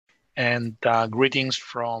And greetings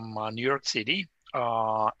from New York City.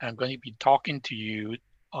 I'm going to be talking to you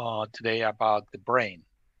today about the brain.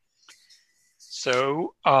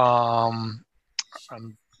 So I'm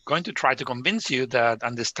going to try to convince you that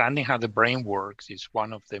understanding how the brain works is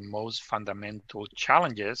one of the most fundamental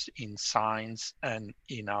challenges in science and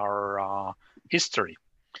in our history,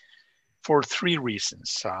 for three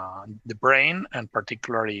reasons. The brain, and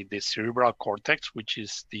particularly the cerebral cortex, which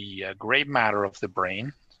is the gray matter of the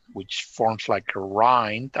brain, which forms like a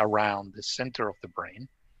rind around the center of the brain.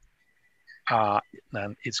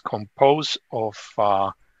 And it's composed of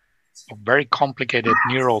very complicated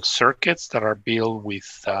neural circuits that are built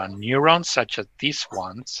with neurons, such as these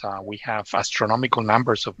ones. We have astronomical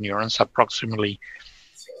numbers of neurons, approximately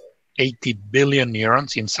 80 billion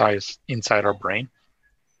neurons inside our brain.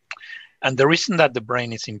 And the reason that the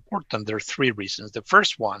brain is important, there are three reasons. The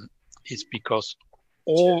first one is because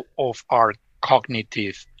all of our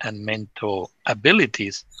cognitive and mental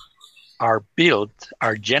abilities are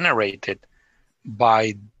generated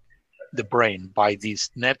by the brain, by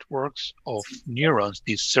these networks of neurons,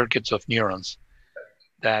 these circuits of neurons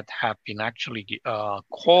that have been actually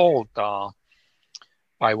called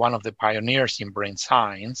by one of the pioneers in brain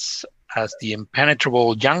science as the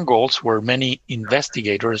impenetrable jungles where many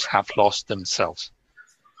investigators have lost themselves.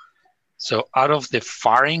 So out of the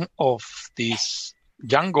firing of these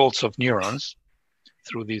jungles of neurons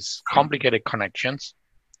through these complicated connections,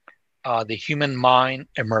 the human mind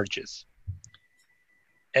emerges.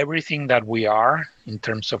 Everything that we are in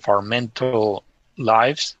terms of our mental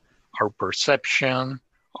lives, our perception,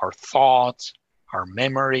 our thoughts, our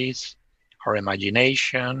memories, our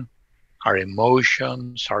imagination, our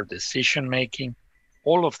emotions, our decision-making,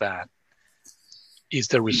 all of that is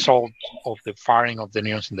the result of the firing of the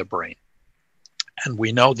neurons in the brain. And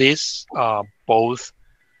we know this both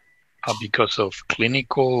because of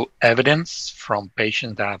clinical evidence from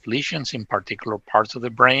patients that have lesions in particular parts of the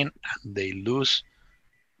brain, and they lose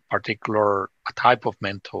particular type of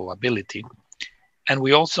mental ability. And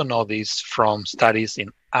we also know this from studies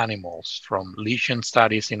in animals, from lesion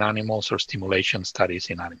studies in animals or stimulation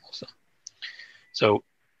studies in animals. So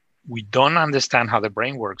we don't understand how the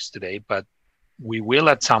brain works today, but we will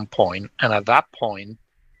at some point. And at that point,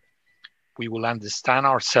 we will understand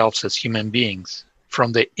ourselves as human beings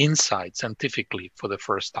from the inside scientifically for the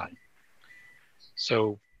first time.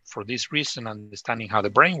 So for this reason, understanding how the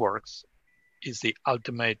brain works is the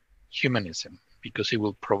ultimate humanism, because it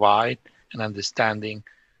will provide an understanding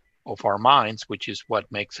of our minds, which is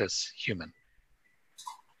what makes us human.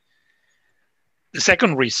 The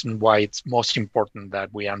second reason why it's most important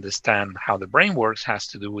that we understand how the brain works has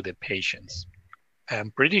to do with the patients.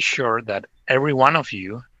 I'm pretty sure that every one of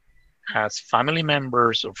you has family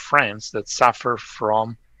members or friends that suffer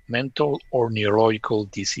from mental or neurological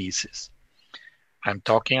diseases. I'm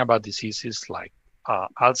talking about diseases like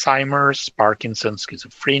Alzheimer's, Parkinson's,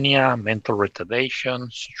 schizophrenia, mental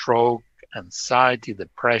retardation, stroke, anxiety,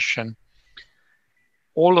 depression.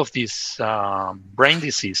 All of these brain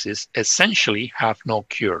diseases essentially have no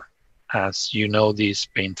cure, as you know this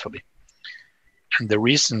painfully. And the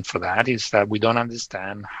reason for that is that we don't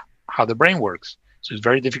understand how the brain works. So it's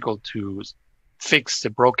very difficult to fix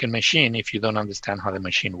the broken machine if you don't understand how the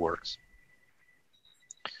machine works.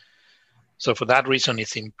 So for that reason,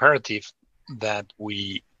 it's imperative that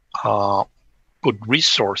we put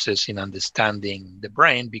resources in understanding the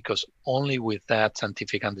brain, because only with that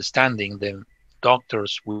scientific understanding, then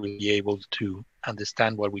doctors will be able to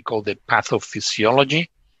understand what we call the pathophysiology,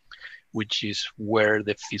 which is where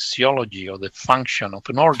the physiology or the function of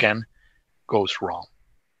an organ goes wrong.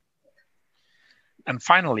 And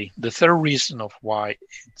finally, the third reason of why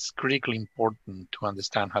it's critically important to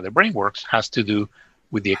understand how the brain works has to do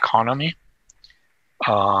with the economy.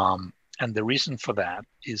 And the reason for that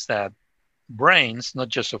is that brains, not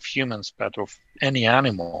just of humans, but of any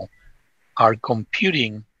animal, are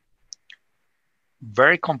computing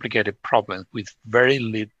very complicated problems with very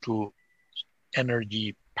little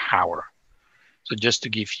energy power. So just to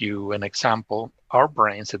give you an example, our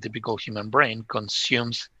brains, a typical human brain,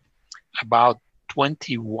 consumes about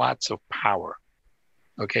 20 watts of power.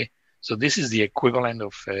 Okay, so this is the equivalent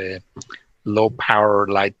of a low power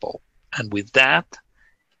light bulb. And with that,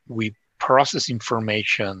 we process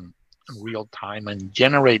information in real time and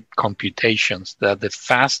generate computations that the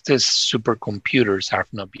fastest supercomputers have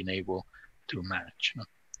not been able to manage.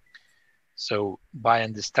 So by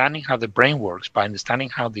understanding how the brain works, by understanding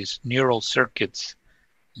how these neural circuits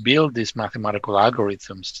build these mathematical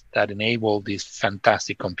algorithms that enable these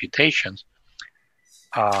fantastic computations,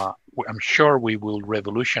 I'm sure we will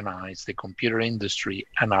revolutionize the computer industry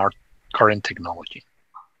and our current technology.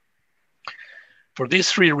 For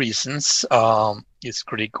these three reasons, it's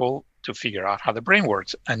critical to figure out how the brain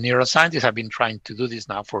works. And neuroscientists have been trying to do this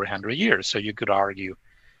now for 100 years. So you could argue,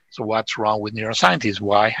 so what's wrong with neuroscientists?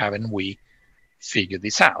 Why haven't we figured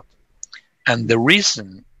this out? And the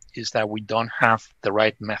reason is that we don't have the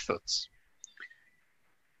right methods.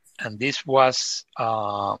 And this was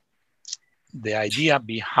the idea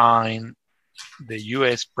behind the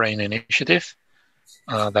US Brain Initiative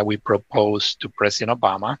that we proposed to President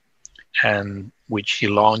Obama, and which he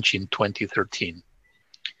launched in 2013.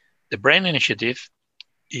 The Brain Initiative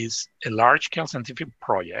is a large-scale scientific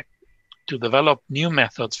project to develop new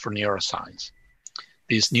methods for neuroscience.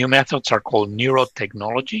 These new methods are called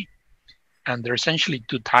Neurotechnology, and there are essentially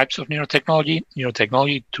two types of neurotechnology.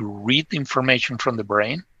 Neurotechnology to read information from the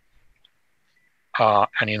brain,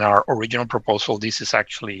 and in our original proposal, this is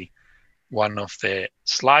actually one of the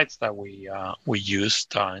slides that we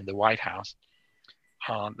used in the White House.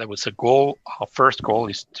 There was a goal. Our first goal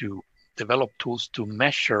is to develop tools to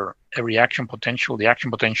measure a reaction potential. The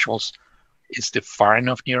action potentials is the firing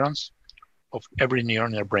of neurons, of every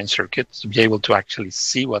neuron in a brain circuit, to be able to actually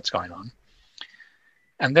see what's going on.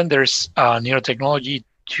 And then there's neurotechnology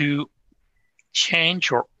to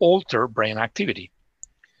change or alter brain activity.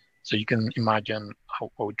 So you can imagine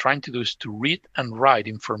what we're trying to do is to read and write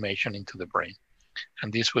information into the brain.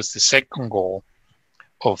 And this was the second goal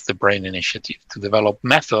of the Brain Initiative, to develop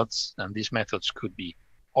methods, and these methods could be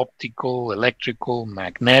optical, electrical,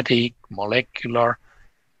 magnetic, molecular,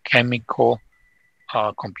 chemical,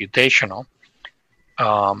 computational,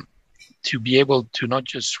 to be able to not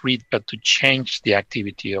just read, but to change the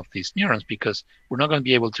activity of these neurons, because we're not going to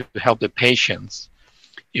be able to help the patients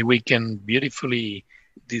if we can beautifully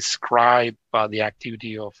describe the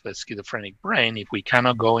activity of the schizophrenic brain if we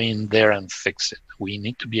cannot go in there and fix it. We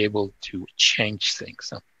need to be able to change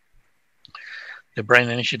things. The Brain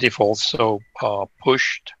Initiative also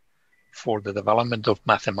pushed for the development of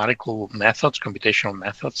mathematical methods, computational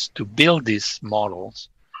methods, to build these models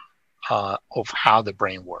of how the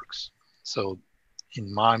brain works. So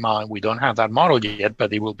in my mind, we don't have that model yet,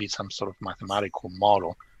 but it will be some sort of mathematical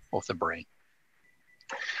model of the brain.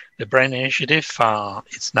 The Brain Initiative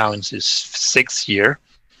is now in its 6th year.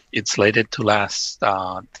 It's slated to last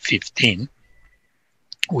 15,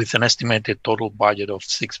 with an estimated total budget of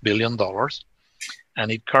 $6 billion.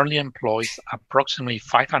 And it currently employs approximately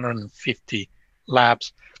 550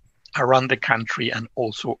 labs around the country and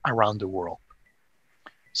also around the world.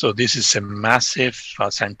 So this is a massive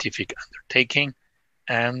scientific undertaking,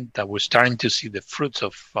 and we're starting to see the fruits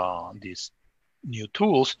of these new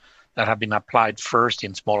tools that have been applied first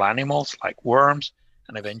in small animals like worms,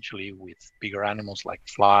 and eventually with bigger animals like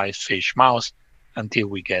flies, fish, mouse, until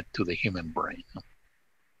we get to the human brain.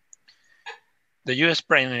 The US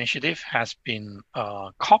Brain Initiative has been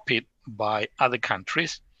copied by other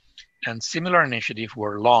countries, and similar initiatives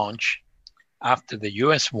were launched after the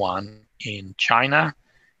US one in China,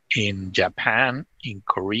 in Japan, in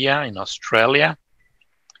Korea, in Australia,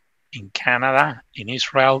 in Canada, in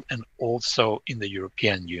Israel, and also in the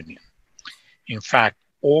European Union. In fact,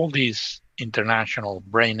 all these international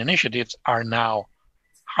brain initiatives are now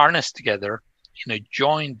harnessed together in a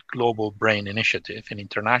joint global brain initiative, an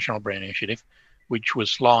international brain initiative, which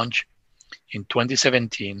was launched in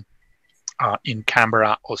 2017 in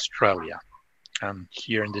Canberra, Australia. And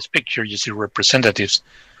here in this picture, you see representatives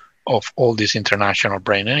of all these international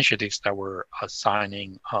brain initiatives that were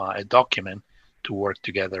signing a document to work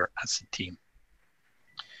together as a team.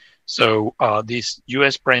 So this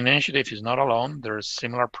US Brain Initiative is not alone. There are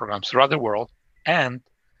similar programs throughout the world, and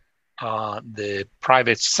the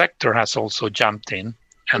private sector has also jumped in.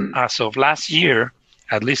 And as of last year,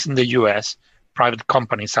 at least in the US, private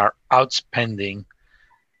companies are outspending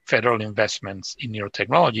federal investments in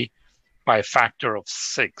neurotechnology by a factor of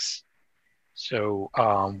 6. So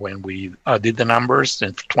when we did the numbers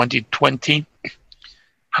in 2020,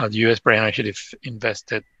 the US Brain Initiative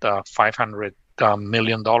invested $500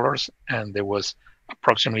 million, and there was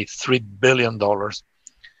approximately $3 billion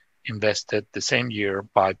invested the same year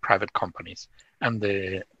by private companies. And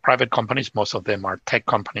the private companies, most of them are tech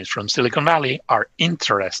companies from Silicon Valley, are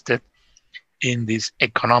interested in this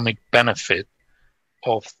economic benefit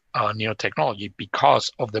of neurotechnology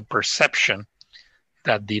because of the perception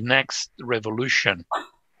that the next revolution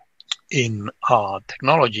in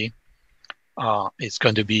technology is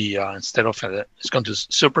going to be it's going to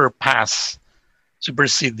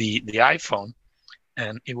supersede the iPhone,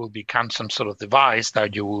 and it will become some sort of device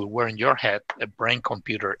that you will wear in your head, a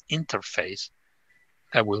brain-computer interface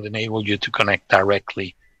that will enable you to connect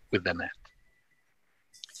directly with the net.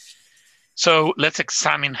 So let's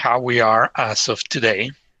examine how we are as of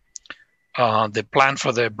today. The plan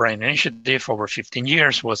for the BRAIN initiative over 15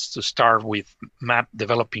 years was to start with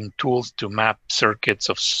developing tools to map circuits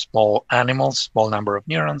of small animals, small number of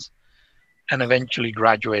neurons, and eventually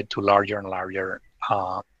graduate to larger and larger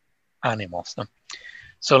animals.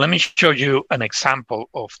 So let me show you an example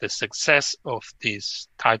of the success of these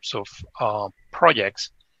types of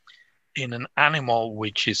projects in an animal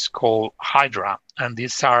which is called Hydra. And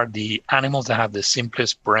these are the animals that have the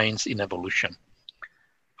simplest brains in evolution.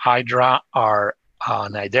 Hydra are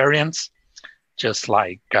cnidarians, just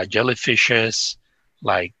like jellyfishes,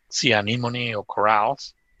 like sea anemone or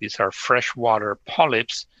corals. These are freshwater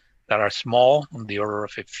polyps that are small, on the order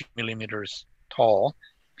of a few millimeters tall,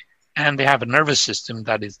 and they have a nervous system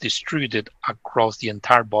that is distributed across the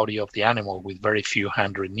entire body of the animal with very few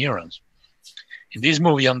hundred neurons. In this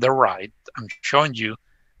movie on the right, I'm showing you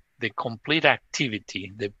the complete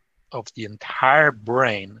activity of the entire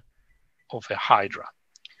brain of a hydra.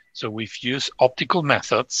 So we've used optical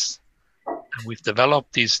methods, and we've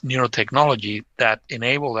developed this neurotechnology that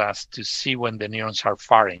enabled us to see when the neurons are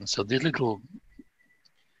firing. So these little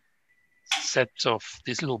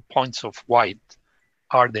points of white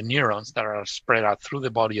are the neurons that are spread out through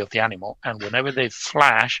the body of the animal, and whenever they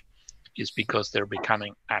flash, is because they're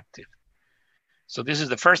becoming active. So this is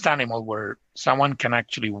the first animal where someone can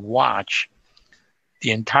actually watch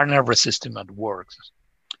the entire nervous system at work.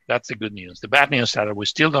 That's the good news. The bad news is that we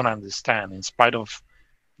still don't understand, in spite of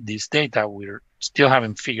this data, we still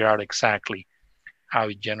haven't figured out exactly how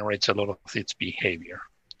it generates a lot of its behavior.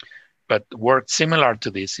 But work similar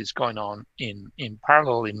to this is going on in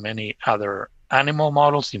parallel in many other animal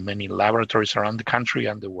models, in many laboratories around the country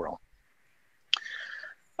and the world.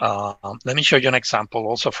 Let me show you an example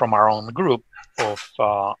also from our own group of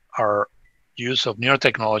our use of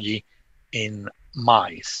neurotechnology in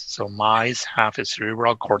mice. So mice have a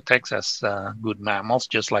cerebral cortex as good mammals,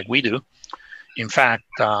 just like we do. In fact,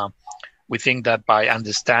 we think that by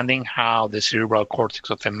understanding how the cerebral cortex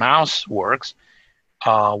of a mouse works,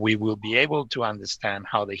 we will be able to understand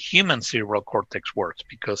how the human cerebral cortex works,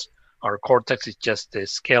 because our cortex is just a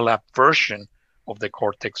scale-up version of the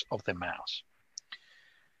cortex of the mouse.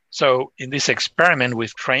 So in this experiment,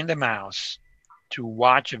 we've trained the mouse to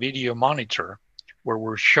watch a video monitor where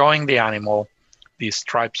we're showing the animal these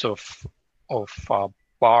stripes of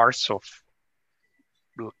bars, of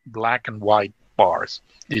black and white bars,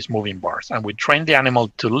 these moving bars. And we train the animal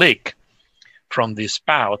to lick from the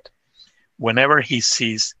spout whenever he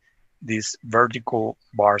sees these vertical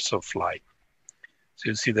bars of light. So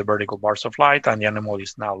you see the vertical bars of light, and the animal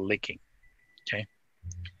is now licking, okay?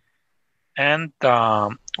 And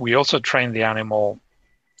we also train the animal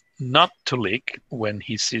not to lick when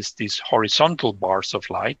he sees these horizontal bars of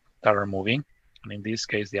light that are moving. And in this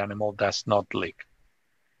case, the animal does not lick.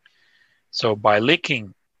 So by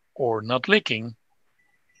licking or not licking,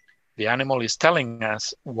 the animal is telling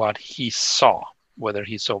us what he saw, whether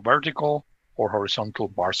he saw vertical or horizontal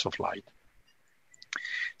bars of light.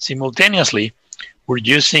 Simultaneously, we're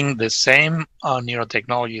using the same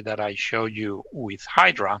neurotechnology that I showed you with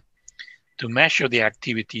Hydra to measure the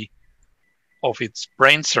activity of its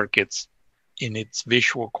brain circuits in its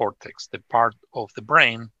visual cortex, the part of the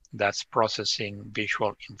brain that's processing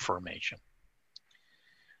visual information.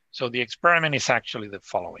 So the experiment is actually the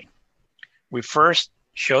following. We first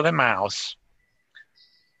show the mouse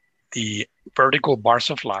the vertical bars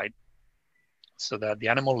of light so that the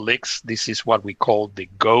animal licks. This is what we call the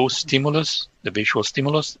go stimulus, the visual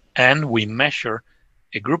stimulus, and we measure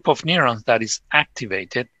a group of neurons that is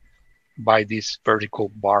activated by these vertical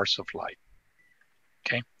bars of light.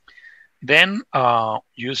 Okay. Then,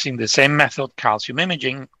 using the same method, calcium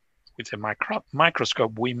imaging, with a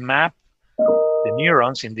microscope, we map the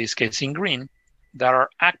neurons, in this case in green, that are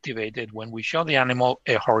activated when we show the animal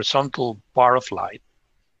a horizontal bar of light,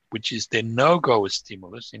 which is the no-go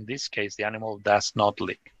stimulus. In this case, the animal does not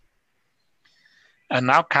lick. And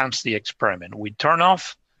now comes the experiment. We turn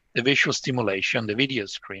off the visual stimulation, the video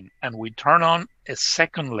screen, and we turn on a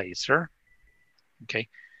second laser, okay?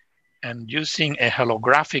 And using a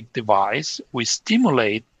holographic device, we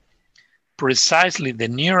stimulate precisely the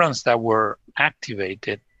neurons that were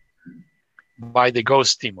activated by the go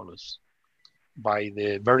stimulus, by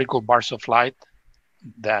the vertical bars of light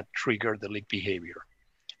that trigger the lick behavior.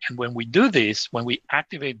 And when we do this, when we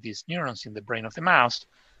activate these neurons in the brain of the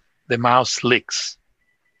mouse licks.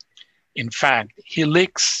 In fact, he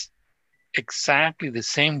licks exactly the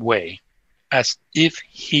same way as if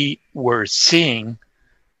he were seeing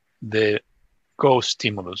the go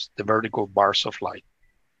stimulus, the vertical bars of light.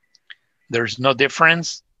 There's no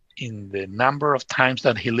difference in the number of times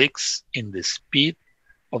that he licks, in the speed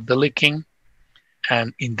of the licking,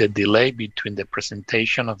 and in the delay between the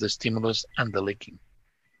presentation of the stimulus and the leaking.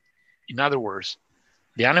 In other words,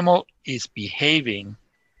 the animal is behaving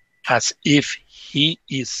as if he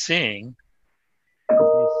is seeing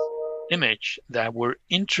this image that we're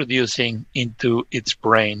introducing into its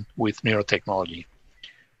brain with neurotechnology.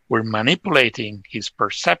 We're manipulating his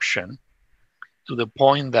perception to the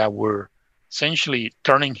point that we're essentially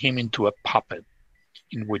turning him into a puppet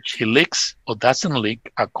in which he leaks or doesn't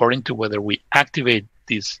leak according to whether we activate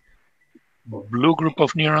this blue group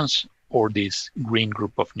of neurons or this green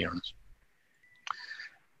group of neurons.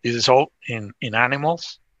 This is all in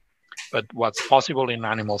animals, but what's possible in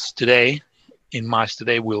animals today, in mice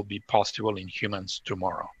today, will be possible in humans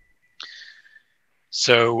tomorrow.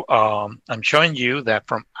 So I'm showing you that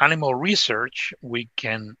from animal research, we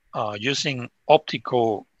can, using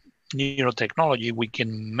optical neurotechnology, we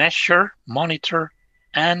can measure, monitor,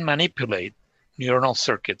 and manipulate neuronal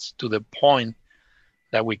circuits to the point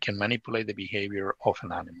that we can manipulate the behavior of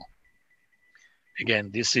an animal.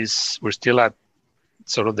 Again, we're still at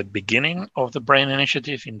sort of the beginning of the BRAIN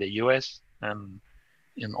initiative in the US and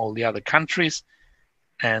in all the other countries,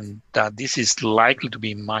 and this is likely to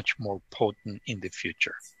be much more potent in the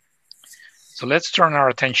future. So let's turn our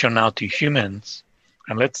attention now to humans,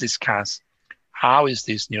 and let's discuss how is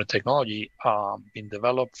this neurotechnology being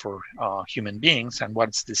developed for human beings, and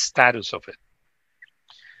what's the status of it.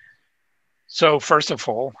 So first of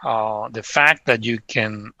all, the fact that you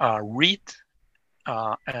can read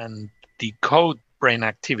and decode brain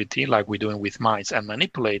activity like we're doing with mice and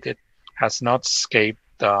manipulate it has not escaped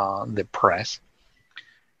the press.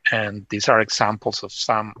 And these are examples of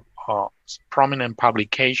some prominent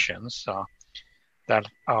publications that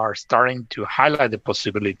are starting to highlight the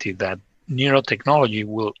possibility that neurotechnology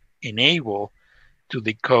will enable to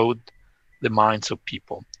decode the minds of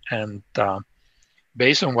people. And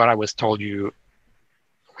based on what I told you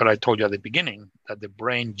at the beginning, that the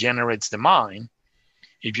brain generates the mind,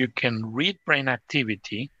 if you can read brain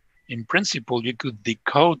activity, in principle, you could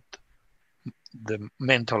decode the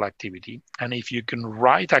mental activity. And if you can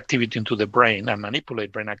write activity into the brain and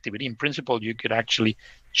manipulate brain activity, in principle, you could actually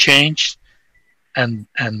change and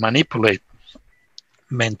manipulate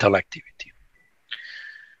mental activity.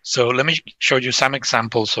 So let me show you some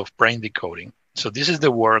examples of brain decoding. So this is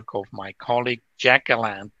the work of my colleague, Jack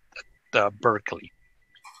Gallant at Berkeley.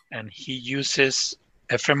 And he uses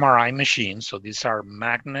fMRI machines. So these are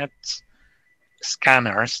magnets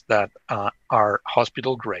scanners that are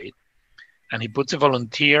hospital grade. And he puts a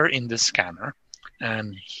volunteer in the scanner,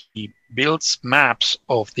 and he builds maps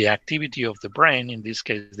of the activity of the brain, in this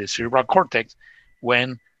case, the cerebral cortex,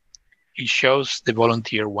 when he shows the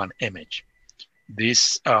volunteer one image.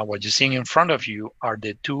 This, what you're seeing in front of you, are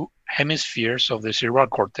the two hemispheres of the cerebral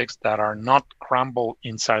cortex that are not crumbled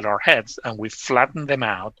inside our heads, and we flatten them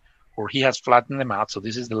out, or he has flattened them out. So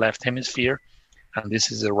this is the left hemisphere, and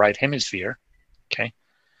this is the right hemisphere, okay?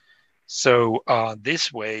 So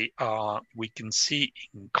this way, we can see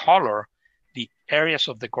in color the areas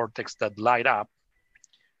of the cortex that light up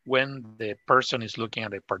when the person is looking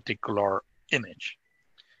at a particular image.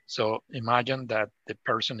 So imagine that the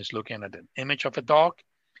person is looking at an image of a dog,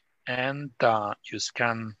 and you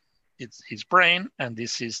scan his brain, and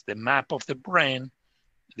this is the map of the brain,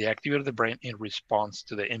 the activity of the brain in response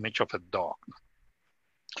to the image of a dog.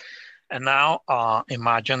 And now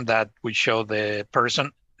imagine that we show the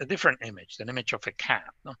person a different image, an image of a cat,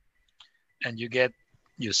 no? And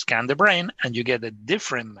you scan the brain, and you get a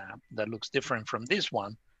different map that looks different from this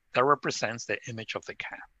one that represents the image of the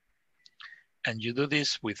cat. And you do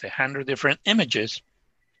this with 100 different images,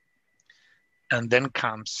 and then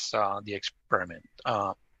comes the experiment.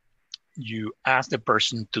 You ask the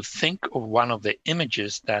person to think of one of the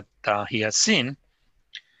images that he has seen.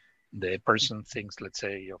 The person thinks, let's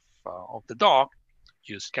say, of the dog.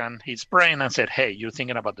 You scan his brain and said, hey, you're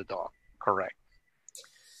thinking about the dog, correct.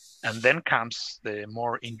 And then comes the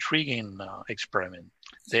more intriguing experiment.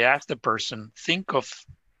 They ask the person, think of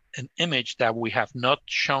an image that we have not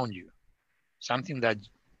shown you, something that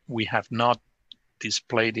we have not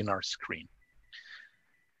displayed in our screen.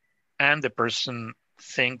 And the person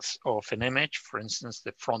thinks of an image, for instance,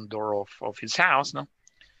 the front door of his house. No?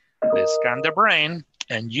 They scan the brain,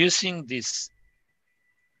 and using this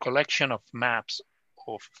collection of maps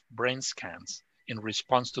of brain scans in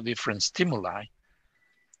response to different stimuli,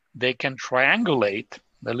 they can triangulate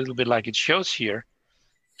a little bit like it shows here,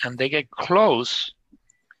 and they get close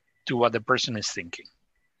to what the person is thinking,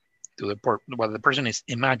 to what the person is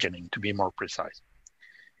imagining, to be more precise.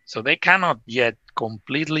 So they cannot yet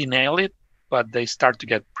completely nail it, but they start to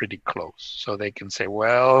get pretty close. So they can say,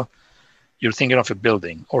 well, you're thinking of a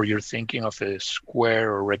building, or you're thinking of a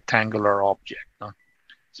square or rectangular object. No?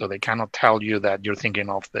 So they cannot tell you that you're thinking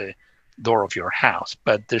of the door of your house,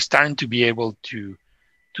 but they're starting to be able to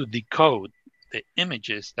decode the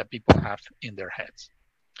images that people have in their heads.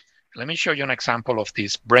 Let me show you an example of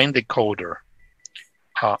this brain decoder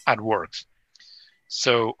at work.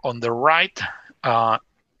 So on the right,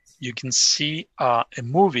 you can see a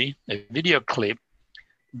movie, a video clip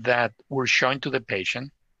that we're showing to the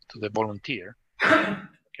patient, to the volunteer.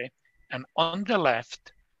 Okay, and on the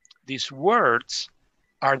left, these words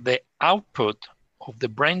are the output of the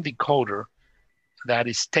brain decoder that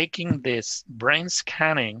is taking this brain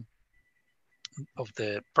scanning of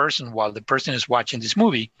the person while the person is watching this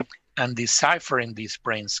movie and deciphering these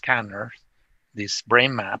brain scanners, these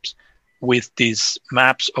brain maps, with these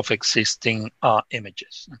maps of existing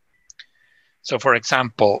images. So for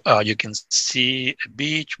example, you can see a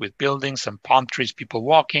beach with buildings and palm trees, people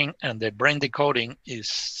walking, and the brain decoding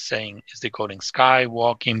is decoding sky,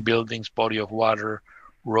 walking, buildings, body of water,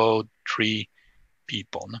 road, tree,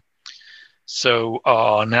 people. So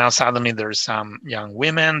now suddenly there's some young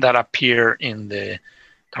women that appear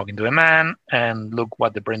talking to a man, and look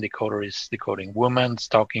what the brain decoder is decoding. Woman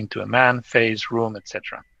talking to a man, face, room,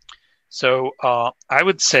 etc. So I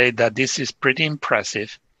would say that this is pretty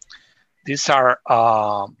impressive. These are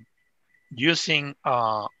using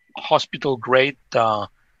hospital-grade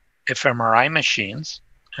fMRI machines,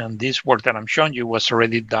 and this work that I'm showing you was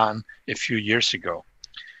already done a few years ago.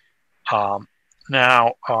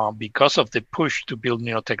 Now, because of the push to build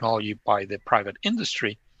neurotechnology by the private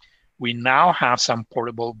industry, we now have some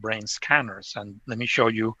portable brain scanners. And let me show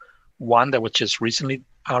you one that was just recently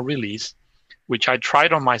released, which I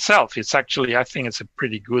tried on myself. It's actually, I think it's a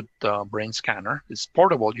pretty good brain scanner. It's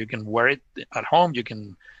portable. You can wear it at home. You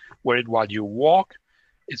can wear it while you walk.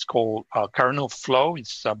 It's called Kernel Flow.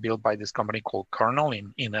 It's built by this company called Kernel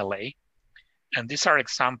in LA. And these are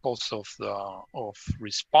examples of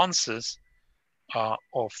responses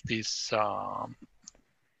of these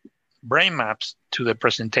brain maps to the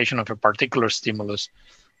presentation of a particular stimulus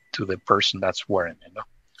to the person that's wearing it.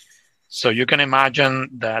 So you can imagine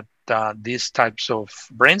that these types of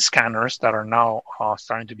brain scanners that are now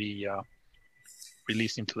starting to be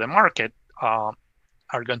released into the market are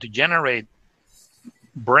going to generate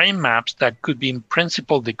brain maps that could be in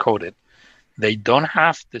principle decoded. They don't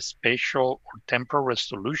have the spatial or temporal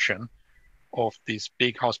resolution of these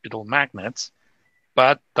big hospital magnets,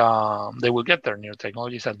 but they will get there.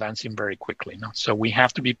 Neurotechnology is advancing very quickly. So we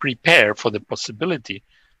have to be prepared for the possibility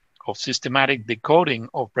of systematic decoding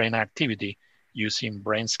of brain activity using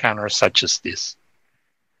brain scanners such as this.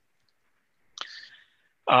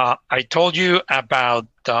 I told you about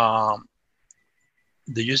the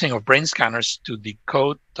using of brain scanners to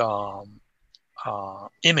decode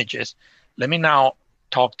images. Let me now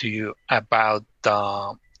talk to you about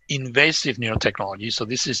invasive neurotechnology. So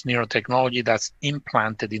this is neurotechnology that's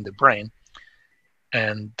implanted in the brain.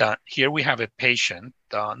 And here we have a patient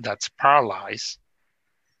that's paralyzed,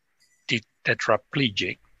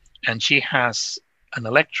 tetraplegic, and she has an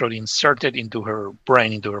electrode inserted into her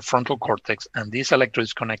brain, into her frontal cortex, and this electrode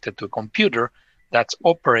is connected to a computer that's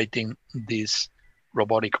operating this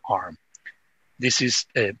robotic arm. This is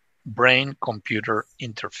a brain-computer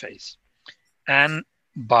interface. And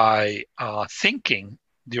by thinking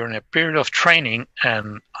during a period of training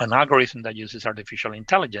and an algorithm that uses artificial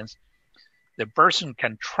intelligence, the person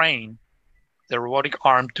can train the robotic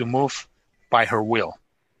arm to move by her will.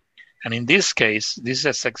 And in this case, this is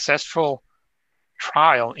a successful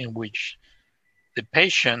trial in which the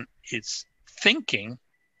patient is thinking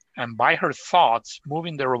and by her thoughts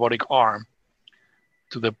moving the robotic arm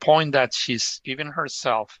to the point that she's giving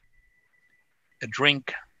herself a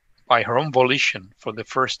drink by her own volition for the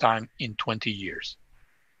first time in 20 years.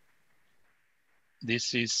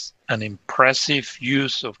 This is an impressive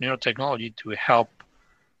use of neurotechnology to help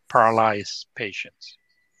paralyzed patients.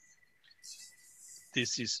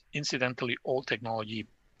 This is incidentally all technology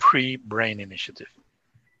pre-brain initiative.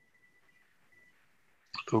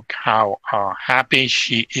 Look how happy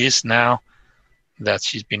she is now that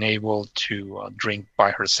she's been able to drink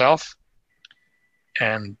by herself.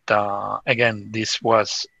 And again, this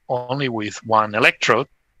was only with one electrode.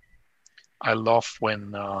 I love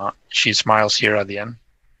when she smiles here at the end.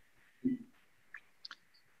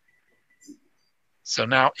 So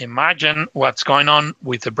now imagine what's going on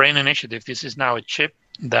with the Brain Initiative. This is now a chip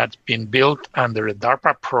that's been built under a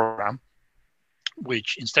DARPA program,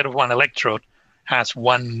 which instead of one electrode has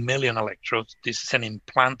 1 million electrodes. This is an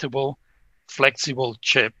implantable, flexible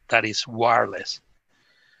chip that is wireless.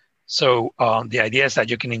 So the idea is that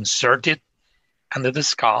you can insert it under the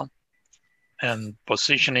skull, and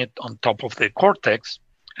position it on top of the cortex.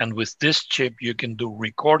 And with this chip, you can do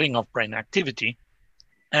recording of brain activity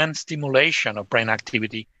and stimulation of brain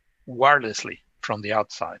activity wirelessly from the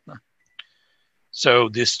outside. So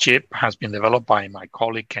this chip has been developed by my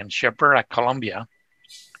colleague Ken Shepard at Columbia.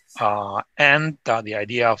 And the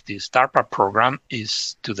idea of this DARPA program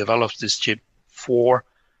is to develop this chip for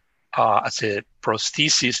as a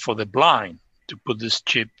prosthesis for the blind, to put this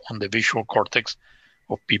chip on the visual cortex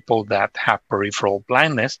of people that have peripheral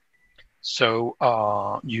blindness. So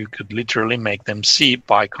you could literally make them see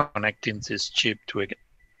by connecting this chip to a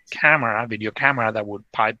camera, video camera, that would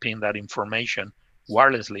pipe in that information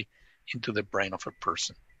wirelessly into the brain of a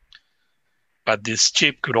person. But this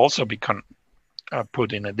chip could also be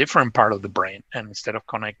put in a different part of the brain, and instead of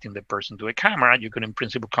connecting the person to a camera, you could in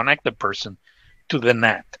principle connect the person to the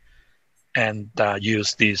net and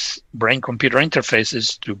use these brain-computer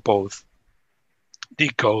interfaces to both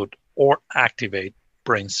decode or activate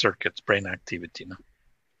brain circuits, brain activity.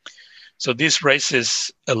 So this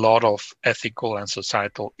raises a lot of ethical and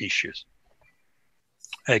societal issues.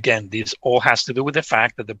 Again, this all has to do with the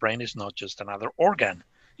fact that the brain is not just another organ.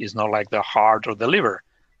 It's not like the heart or the liver.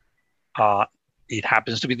 It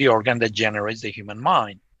happens to be the organ that generates the human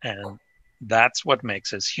mind, and that's what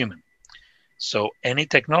makes us human. So any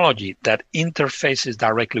technology that interfaces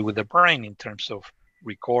directly with the brain in terms of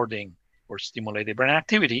recording or stimulated brain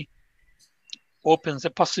activity opens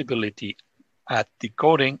the possibility at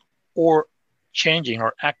decoding or changing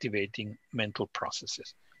or activating mental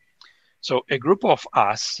processes. So a group of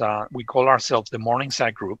us, we call ourselves the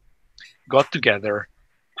Morningside Group, got together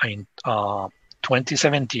in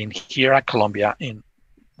 2017 here at Columbia in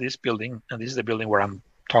this building, and this is the building where I'm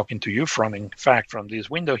talking to you from, in fact, from this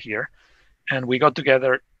window here. And we got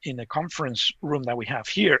together in a conference room that we have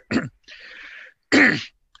here.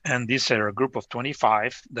 And these are a group of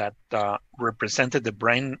 25 that represented the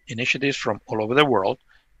brain initiatives from all over the world,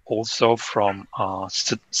 also from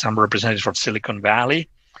some representatives from Silicon Valley,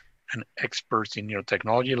 and experts in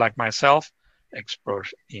neurotechnology like myself,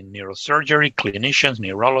 experts in neurosurgery, clinicians,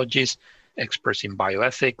 neurologists, experts in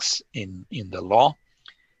bioethics, in the law.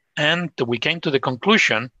 And we came to the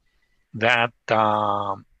conclusion that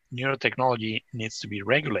neurotechnology needs to be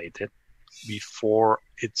regulated before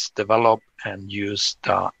it's developed and used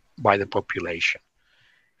by the population.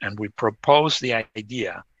 And we proposed the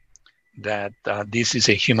idea that this is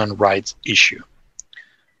a human rights issue.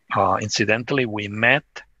 Incidentally, we met.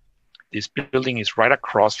 This building is right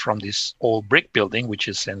across from this old brick building, which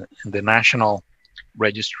is in the National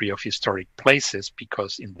Registry of Historic Places,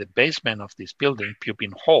 because in the basement of this building,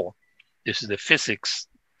 Pupin Hall, this is the physics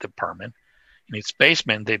department. In its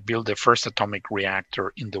basement, they built the first atomic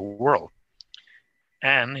reactor in the world.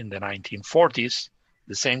 And in the 1940s,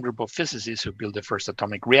 the same group of physicists who built the first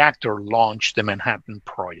atomic reactor launched the Manhattan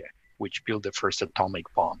Project, which built the first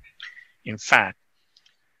atomic bomb. In fact,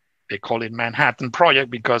 they call it Manhattan Project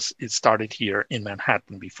because it started here in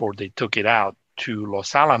Manhattan before they took it out to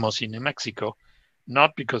Los Alamos in New Mexico,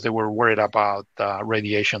 not because they were worried about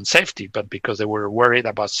radiation safety, but because they were worried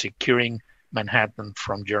about securing Manhattan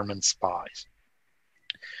from German spies.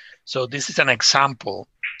 So this is an example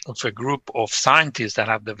of a group of scientists that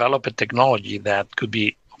have developed a technology that could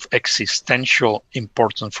be of existential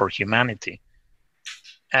importance for humanity.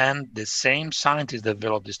 And the same scientists that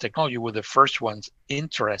developed this technology were the first ones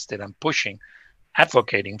interested and pushing,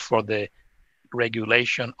 advocating for the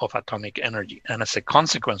regulation of atomic energy. And as a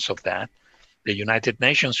consequence of that, the United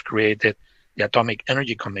Nations created the Atomic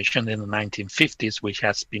Energy Commission in the 1950s, which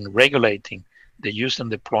has been regulating the use and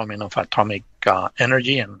deployment of atomic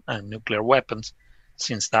energy and nuclear weapons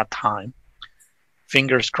since that time.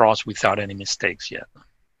 Fingers crossed, without any mistakes yet.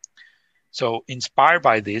 So inspired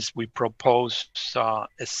by this, we propose a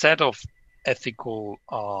set of ethical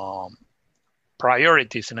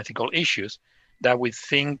priorities and ethical issues that we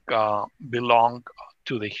think belong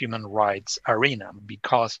to the human rights arena,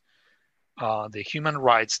 because the human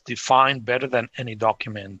rights define better than any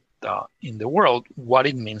document in the world what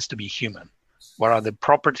it means to be human. What are the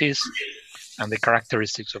properties and the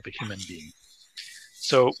characteristics of a human being?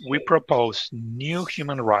 So we propose new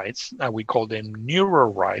human rights, we call them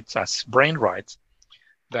NeuroRights, as brain rights,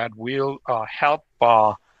 that will help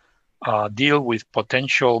deal with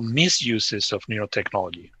potential misuses of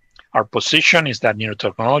neurotechnology. Our position is that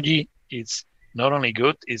neurotechnology is not only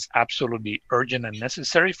good, it's absolutely urgent and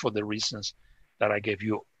necessary for the reasons that I gave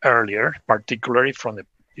you earlier, particularly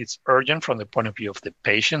it's urgent from the point of view of the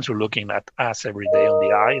patients who are looking at us every day on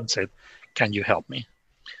the eye and said, can you help me?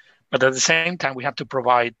 But at the same time, we have to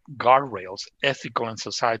provide guardrails, ethical and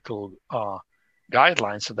societal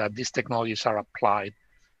guidelines, so that these technologies are applied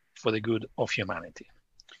for the good of humanity.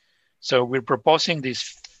 So we're proposing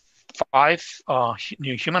these 5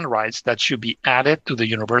 new human rights that should be added to the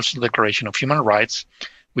Universal Declaration of Human Rights,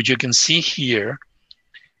 which you can see here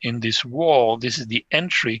in this wall. This is the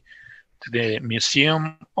entry to the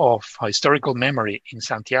Museum of Historical Memory in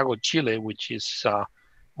Santiago, Chile, which is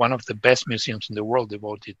one of the best museums in the world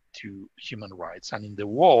devoted to human rights. And in the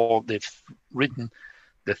wall, they've written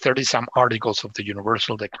the 30-some articles of the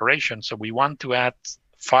Universal Declaration. So we want to add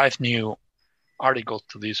 5 new articles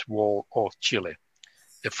to this wall of Chile.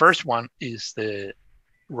 The first one is the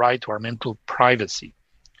right to our mental privacy,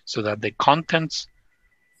 so that the contents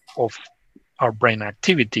of our brain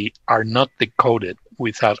activity are not decoded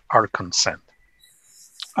without our consent.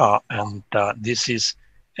 This is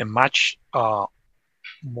a much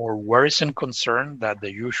more worrisome concern than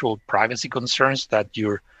the usual privacy concerns that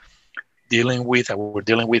you're dealing with, and we're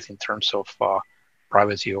dealing with in terms of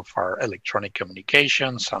privacy of our electronic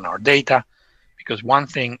communications and our data. Because one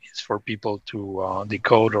thing is for people to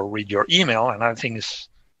decode or read your email, another thing is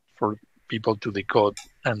for people to decode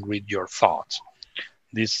and read your thoughts.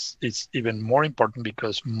 This is even more important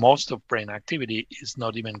because most of brain activity is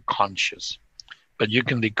not even conscious, but you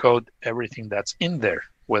can decode everything that's in there,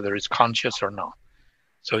 whether it's conscious or not.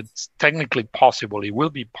 So it's technically possible, it will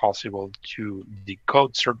be possible to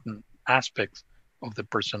decode certain aspects of the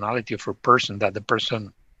personality of a person that the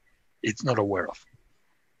person is not aware of.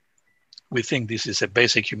 We think this is a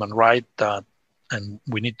basic human right, and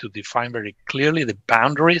we need to define very clearly the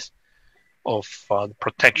boundaries of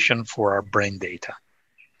protection for our brain data.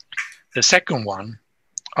 The second one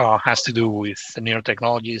has to do with the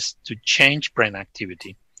neurotechnologies to change brain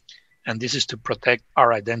activity, and this is to protect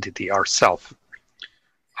our identity, ourself.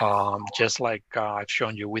 Just like I've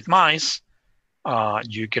shown you with mice,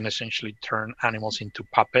 you can essentially turn animals into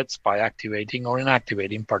puppets by activating or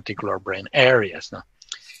inactivating particular brain areas.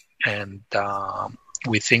 And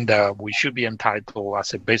we think that we should be entitled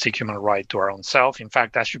as a basic human right to our own self. In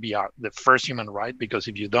fact, that should be the first human right, because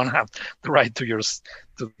if you don't have the right to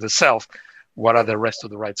the self, what are the rest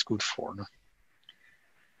of the rights good for? No?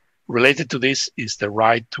 Related to this is the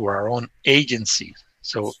right to our own agency,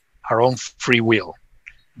 so our own free will,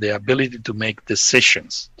 the ability to make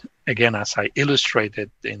decisions. Again, as I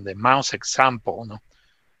illustrated in the mouse example,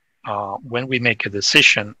 when we make a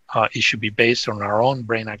decision, it should be based on our own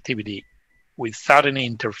brain activity without any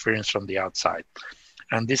interference from the outside.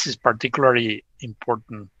 And this is particularly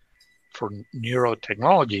important for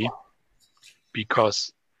neurotechnology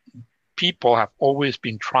because people have always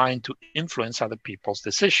been trying to influence other people's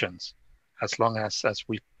decisions as long as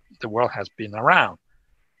the world has been around.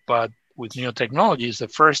 But with neurotechnology, it's the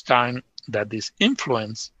first time that this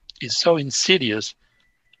influence is so insidious,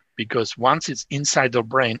 because once it's inside the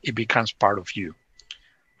brain, it becomes part of you.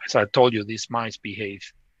 As I told you, these mice behave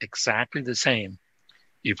exactly the same.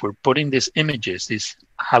 If we're putting these images, these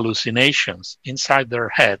hallucinations inside their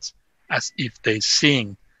heads, as if they're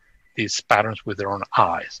seeing these patterns with their own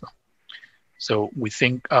eyes. So we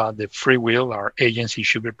think the free will, our agency,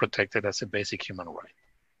 should be protected as a basic human right.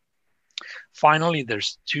 Finally,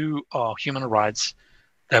 there's 2 human rights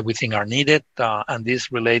that we think are needed, and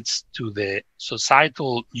this relates to the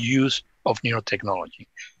societal use of neurotechnology.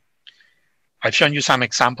 I've shown you some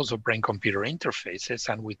examples of brain-computer interfaces,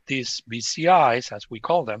 and with these BCIs, as we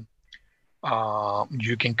call them,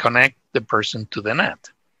 you can connect the person to the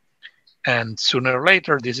net. And sooner or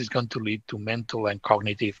later, this is going to lead to mental and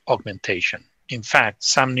cognitive augmentation. In fact,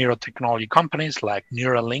 some neurotechnology companies like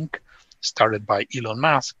Neuralink, started by Elon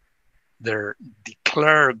Musk, their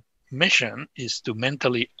declared mission is to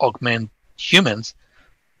mentally augment humans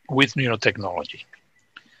with neurotechnology.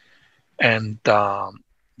 And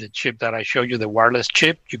the chip that I showed you, the wireless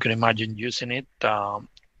chip, you can imagine using it,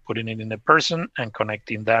 putting it in a person and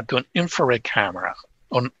connecting that to an infrared camera,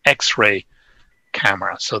 an X-ray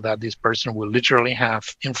camera, so that this person will literally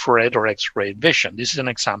have infrared or X-ray vision. This is an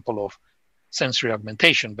example of sensory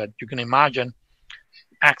augmentation, but you can imagine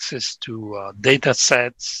access to data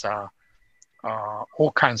sets,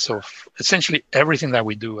 all kinds of, essentially everything that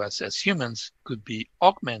we do as humans could be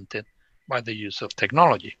augmented by the use of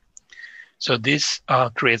technology. So this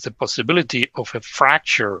creates the possibility of a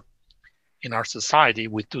fracture in our society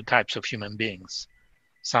with 2 types of human beings.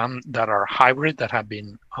 Some that are hybrid, that have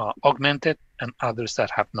been augmented, and others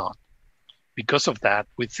that have not. Because of that,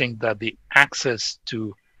 we think that the access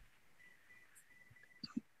to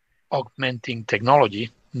augmenting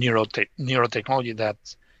technology, neurotechnology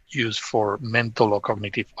that's used for mental or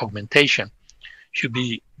cognitive augmentation, should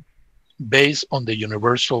be based on the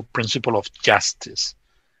universal principle of justice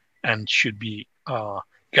and should be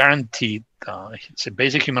guaranteed. It's a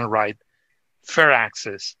basic human right fair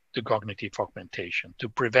access to cognitive augmentation to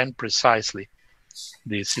prevent precisely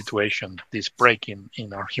this situation, this break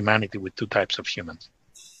in our humanity with two types of humans.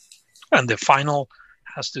 And the final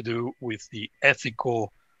has to do with the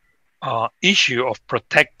ethical issue of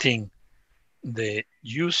protecting the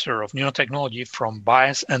user of neurotechnology from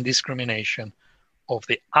bias and discrimination of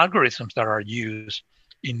the algorithms that are used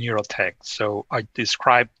in neurotech. So I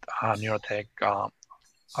described neurotech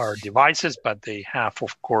are devices, but they have,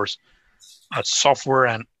 of course, software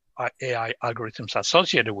and AI algorithms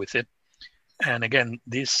associated with it. And again,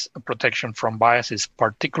 this protection from bias is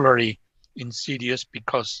particularly insidious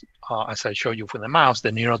because, as I showed you with the mouse,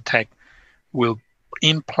 the neurotech will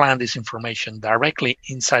implant this information directly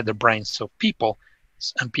inside the brains of people,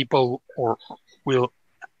 and people will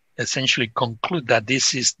essentially conclude that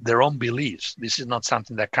this is their own beliefs. This is not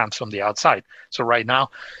something that comes from the outside. So right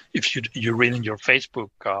now, if you read in your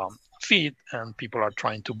Facebook feed and people are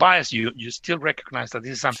trying to bias you, you still recognize that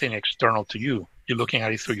this is something external to you. You're looking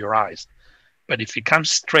at it through your eyes. But if it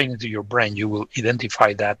comes straight into your brain, you will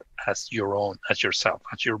identify that as your own, as yourself,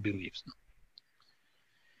 as your beliefs.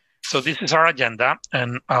 So this is our agenda,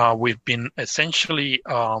 and we've been essentially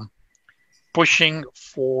pushing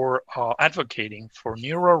for advocating for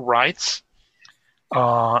NeuroRights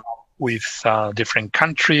with different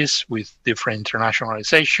countries, with different international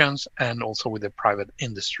organizations, and also with the private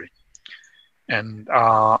industry. And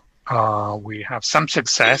we have some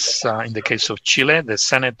success. In the case of Chile, the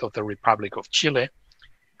Senate of the Republic of Chile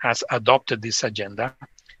has adopted this agenda,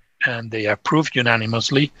 and they approved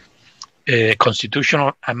unanimously a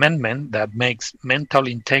constitutional amendment that makes mental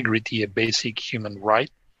integrity a basic human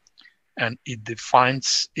right, and it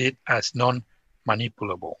defines it as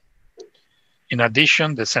non-manipulable. In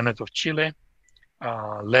addition, the Senate of Chile,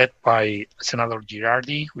 led by Senator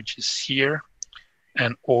Girardi, which is here,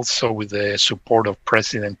 and also with the support of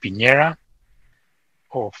President Piñera,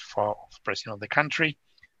 of President of the country,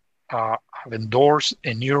 have endorsed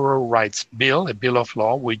a NeuroRights bill, a bill of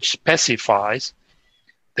law, which specifies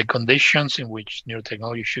the conditions in which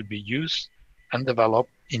neurotechnology should be used and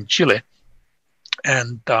developed in Chile.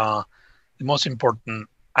 And the most important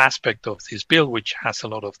aspect of this bill, which has a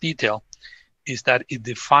lot of detail, is that it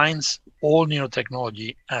defines all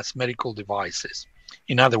neurotechnology as medical devices.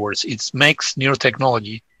 In other words, it makes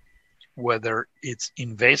neurotechnology, whether it's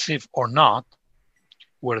invasive or not,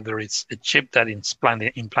 whether it's a chip that is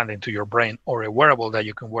implanted into your brain or a wearable that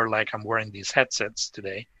you can wear, like I'm wearing these headsets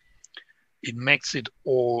today, it makes it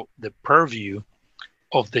all the purview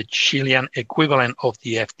of the Chilean equivalent of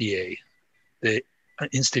the FDA, the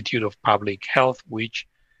Institute of Public Health, which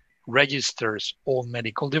registers all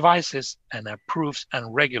medical devices and approves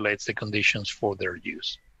and regulates the conditions for their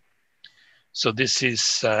use. So this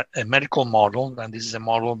is a medical model, and this is a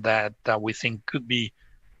model that we think could be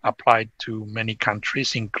applied to many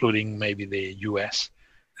countries, including maybe the US.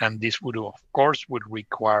 And this would, of course, would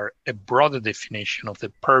require a broader definition of the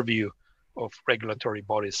purview of regulatory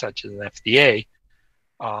bodies such as an FDA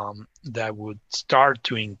that would start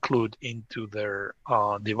to include into their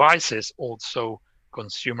devices also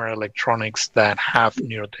consumer electronics that have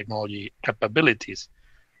neurotechnology capabilities,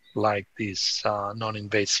 like these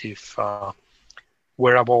non-invasive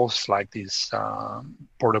wearables, like these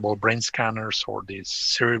portable brain scanners, or this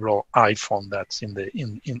cerebral iPhone that's in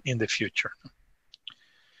the future.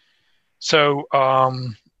 So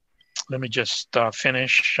let me just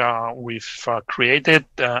finish. We've created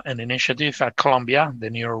an initiative at Columbia, the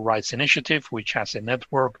NeuroRights Initiative, which has a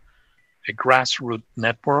network, a grassroots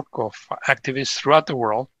network of activists throughout the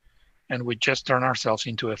world, and we just turned ourselves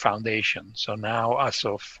into a foundation. So now, as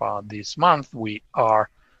of this month, we are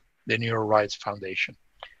the NeuroRights Foundation.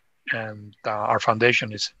 And our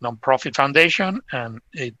foundation is a nonprofit foundation, and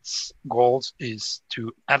its goals is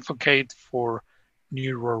to advocate for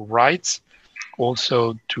NeuroRights,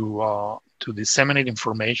 also to disseminate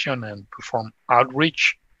information and perform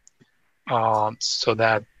outreach, so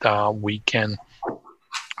that we can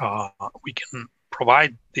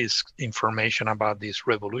provide this information about this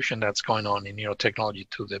revolution that's going on in neurotechnology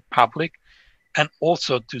to the public, and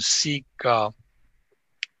also to seek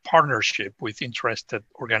partnership with interested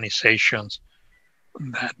organizations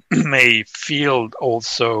that may feel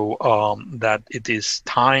also that it is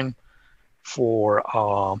time for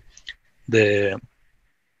the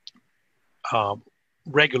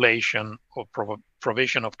regulation or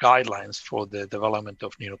provision of guidelines for the development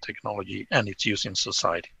of neurotechnology and its use in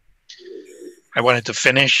society. I wanted to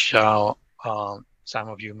finish. Some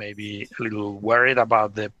of you may be a little worried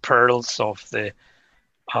about the perils of the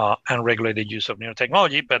unregulated use of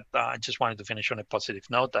neurotechnology, but I just wanted to finish on a positive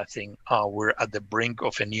note. I think we're at the brink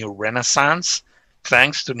of a new renaissance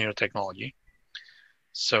thanks to neurotechnology.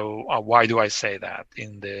 So why do I say that?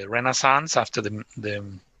 In the Renaissance, after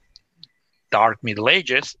the Dark Middle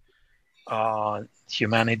Ages,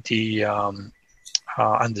 humanity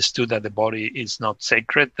understood that the body is not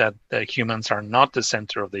sacred, that the humans are not the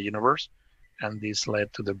center of the universe. And this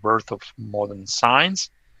led to the birth of modern science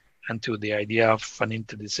and to the idea of an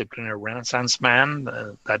interdisciplinary Renaissance man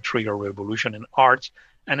that triggered a revolution in arts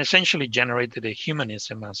and essentially generated a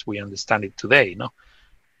humanism as we understand it today. You know,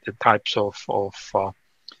 the types of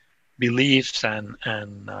beliefs and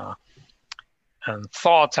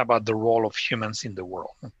thoughts about the role of humans in the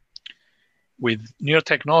world. With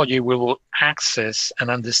neurotechnology, we will access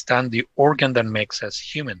and understand the organ that makes us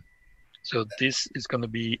human. So this is going to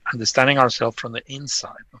be understanding ourselves from the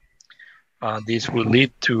inside. This will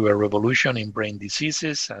lead to a revolution in brain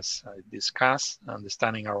diseases, as I discussed,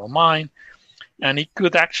 understanding our own mind, and it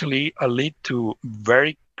could actually lead to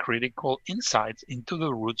very critical insights into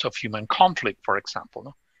the roots of human conflict, for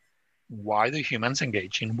example. Why do humans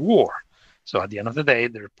engage in war? So at the end of the day,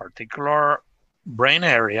 there are particular brain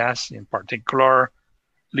areas in particular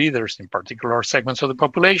leaders in particular segments of the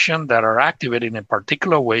population that are activated in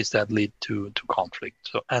particular ways that lead to conflict.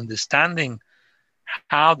 So understanding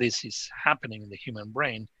how this is happening in the human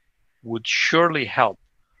brain would surely help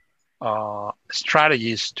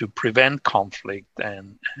strategies to prevent conflict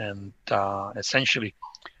and essentially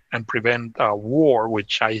and prevent war,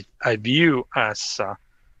 which I view as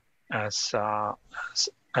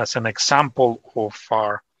an example of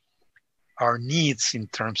our needs in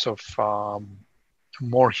terms of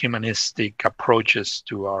more humanistic approaches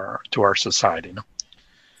to our society.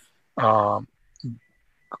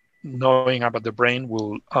 Knowing about the brain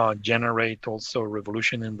will generate also a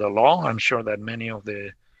revolution in the law. I'm sure that many of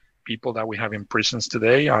the people that we have in prisons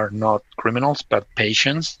today are not criminals, but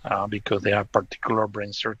patients, because they have particular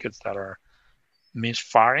brain circuits that are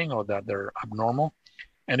misfiring or that they're abnormal.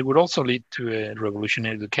 And it would also lead to a revolution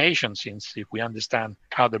in education, since if we understand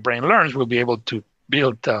how the brain learns, we'll be able to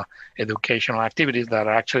build educational activities that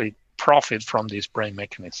actually profit from these brain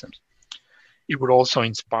mechanisms. It would also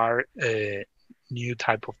inspire a new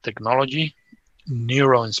type of technology,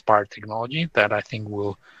 neuro-inspired technology, that I think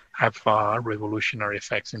will have revolutionary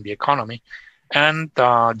effects in the economy. And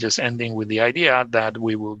just ending with the idea that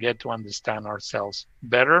we will get to understand ourselves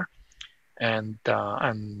better and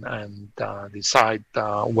decide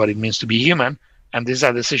what it means to be human. And this is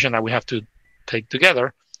a decision that we have to take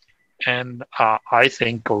together. And I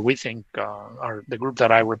think, or we think, the group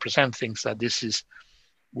that I represent thinks that this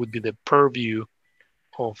would be the purview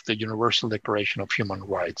of the Universal Declaration of Human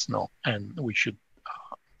Rights. No, and we should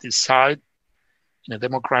decide in a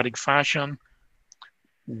democratic fashion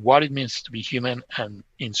what it means to be human and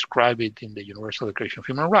inscribe it in the Universal Declaration of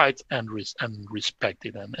Human Rights and respect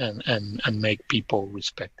it and make people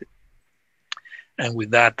respect it. And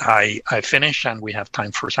with that, I finish, and we have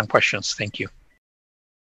time for some questions. Thank you.